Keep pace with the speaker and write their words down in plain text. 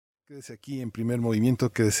Quédese aquí en Primer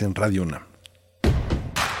Movimiento, quédese en Radio UNAM.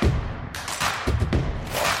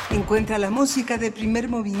 Encuentra la música de Primer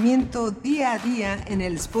Movimiento día a día en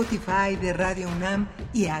el Spotify de Radio UNAM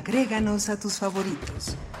y agréganos a tus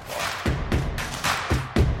favoritos.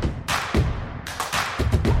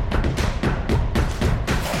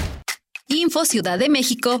 Info Ciudad de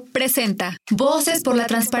México presenta Voces por la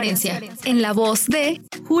Transparencia, en la voz de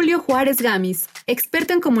Julio Juárez Gamis,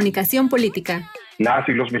 experto en comunicación política. Las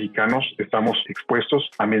y los mexicanos estamos expuestos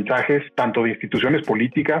a mensajes tanto de instituciones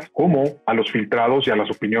políticas como a los filtrados y a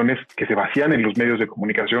las opiniones que se vacían en los medios de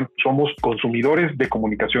comunicación. Somos consumidores de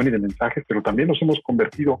comunicación y de mensajes, pero también nos hemos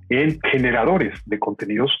convertido en generadores de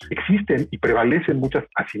contenidos. Existen y prevalecen muchas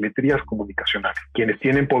asimetrías comunicacionales. Quienes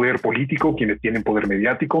tienen poder político, quienes tienen poder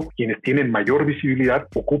mediático, quienes tienen mayor visibilidad,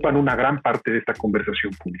 ocupan una gran parte de esta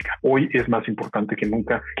conversación pública. Hoy es más importante que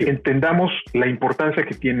nunca que entendamos la importancia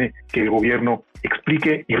que tiene que el gobierno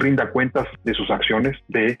explique y rinda cuentas de sus acciones,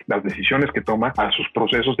 de las decisiones que toma, a sus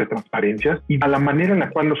procesos de transparencia y a la manera en la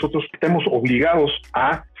cual nosotros estemos obligados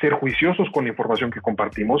a ser juiciosos con la información que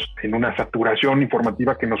compartimos en una saturación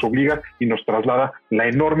informativa que nos obliga y nos traslada la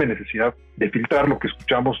enorme necesidad de filtrar lo que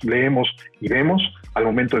escuchamos, leemos y vemos al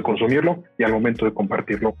momento de consumirlo y al momento de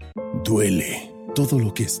compartirlo. Duele todo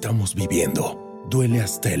lo que estamos viviendo. Duele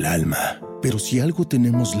hasta el alma. Pero si algo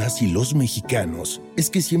tenemos las y los mexicanos, es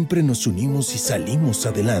que siempre nos unimos y salimos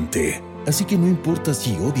adelante. Así que no importa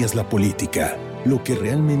si odias la política, lo que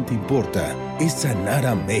realmente importa es sanar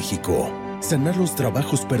a México. Sanar los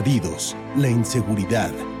trabajos perdidos, la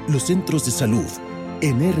inseguridad, los centros de salud.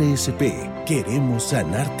 En RSP queremos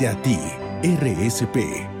sanarte a ti. RSP,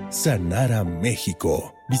 sanar a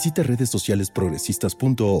México. Visita redes sociales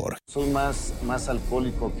progresistas.org. Soy más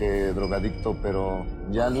alcohólico que drogadicto, pero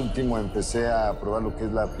ya al último empecé a probar lo que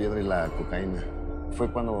es la piedra y la cocaína. Fue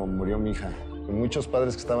cuando murió mi hija. Muchos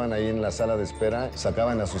padres que estaban ahí en la sala de espera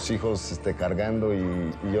sacaban a sus hijos cargando y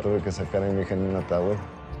yo tuve que sacar a mi hija en un ataúd.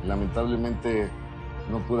 Lamentablemente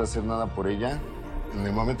no pude hacer nada por ella. En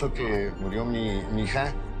el momento que murió mi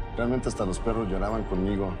hija, realmente hasta los perros lloraban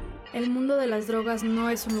conmigo. El mundo de las drogas no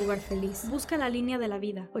es un lugar feliz. Busca la línea de la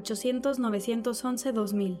vida.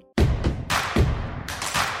 800-911-2000.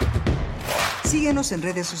 Síguenos en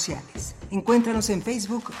redes sociales. Encuéntranos en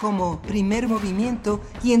Facebook como Primer Movimiento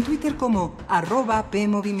y en Twitter como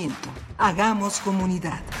 @PMovimiento. Hagamos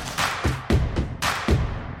comunidad.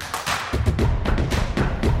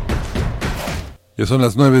 Ya son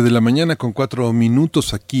las 9 de la mañana con 4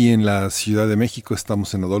 minutos aquí en la Ciudad de México.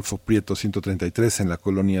 Estamos en Adolfo Prieto 133 en la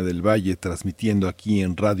Colonia del Valle, transmitiendo aquí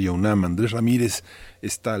en Radio UNAM. Andrés Ramírez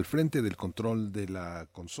está al frente del control de la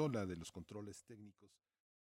consola, de los controles técnicos.